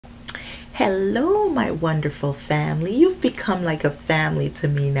Hello, my wonderful family. You've become like a family to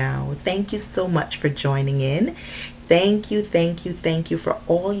me now. Thank you so much for joining in. Thank you, thank you, thank you for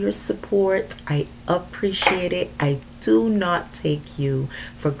all your support. I appreciate it. I do not take you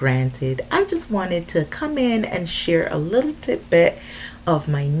for granted. I just wanted to come in and share a little tidbit of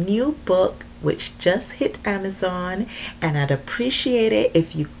my new book, which just hit Amazon, and I'd appreciate it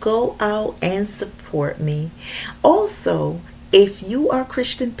if you go out and support me. Also, if you are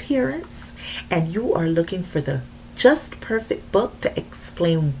Christian parents and you are looking for the just perfect book to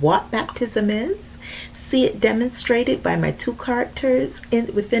explain what baptism is, see it demonstrated by my two characters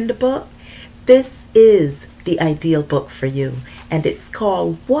within the book, this is the ideal book for you. And it's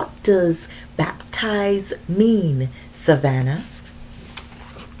called What Does Baptize Mean, Savannah?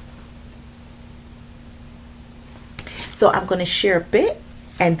 So I'm going to share a bit,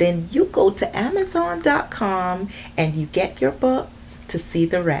 and then you go to Amazon.com and you get your book to see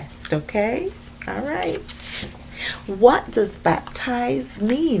the rest, okay? All right. What does baptize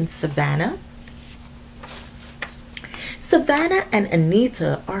mean, Savannah? Savannah and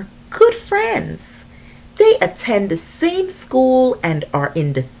Anita are good friends. They attend the same school and are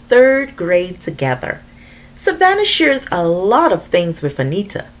in the 3rd grade together. Savannah shares a lot of things with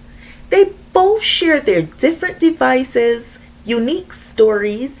Anita. They both share their different devices, unique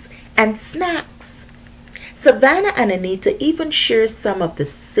stories, and snacks. Savannah and Anita even share some of the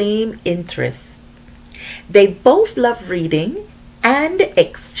same interests. They both love reading and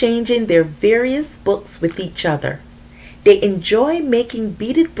exchanging their various books with each other. They enjoy making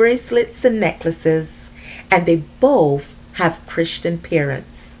beaded bracelets and necklaces, and they both have Christian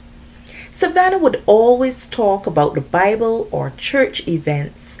parents. Savannah would always talk about the Bible or church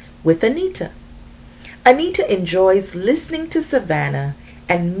events with Anita. Anita enjoys listening to Savannah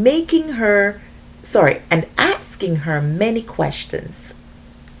and asking her many questions.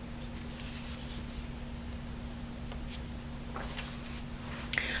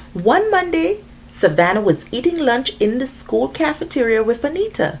 One Monday, Savannah was eating lunch in the school cafeteria with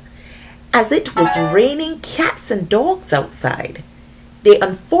Anita, as it was raining cats and dogs outside. They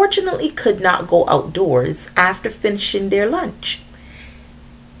unfortunately could not go outdoors after finishing their lunch.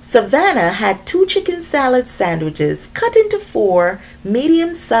 Savannah had 2 chicken salad sandwiches cut into 4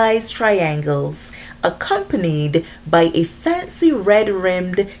 medium-sized triangles, accompanied by a fancy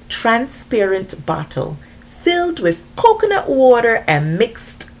red-rimmed transparent bottle filled with coconut water and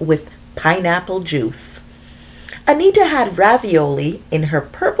mixed with pineapple juice. Anita had ravioli in her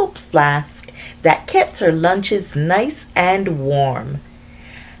purple flask that kept her lunches nice and warm.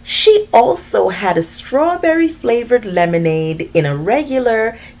 She also had a strawberry-flavored lemonade in a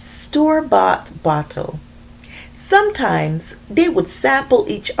regular store-bought bottle. Sometimes they would sample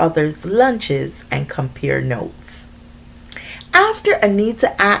each other's lunches and compare notes. After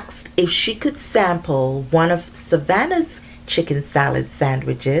Anita asked if she could sample one of Savannah's chicken salad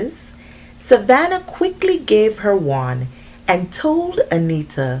sandwiches, Savannah quickly gave her one and told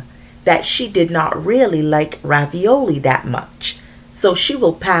Anita that she did not really like ravioli that much, so she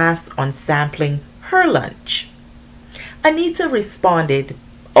will pass on sampling her lunch. Anita responded,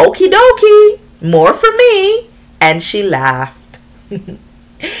 "Okie dokie, more for me," and she laughed.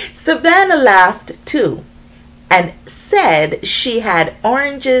 Savannah laughed too and said she had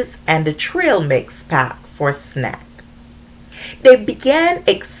oranges and a trail mix pack for snack. They began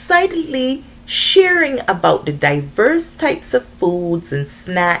excitedly sharing about the diverse types of foods and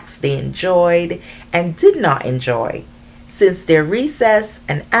snacks they enjoyed and did not enjoy, since their recess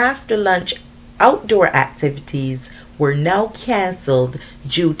and after lunch outdoor activities were now canceled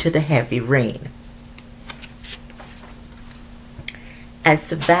due to the heavy rain. As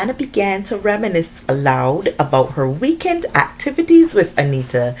Savannah began to reminisce aloud about her weekend activities with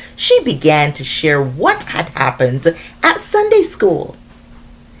Anita, she began to share what had happened at Sunday school.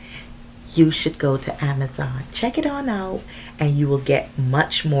 You should go to Amazon, check it on out, and you will get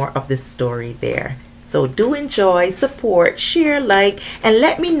much more of the story there. So do enjoy, support, share, like, and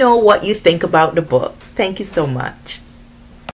let me know what you think about the book. Thank you so much.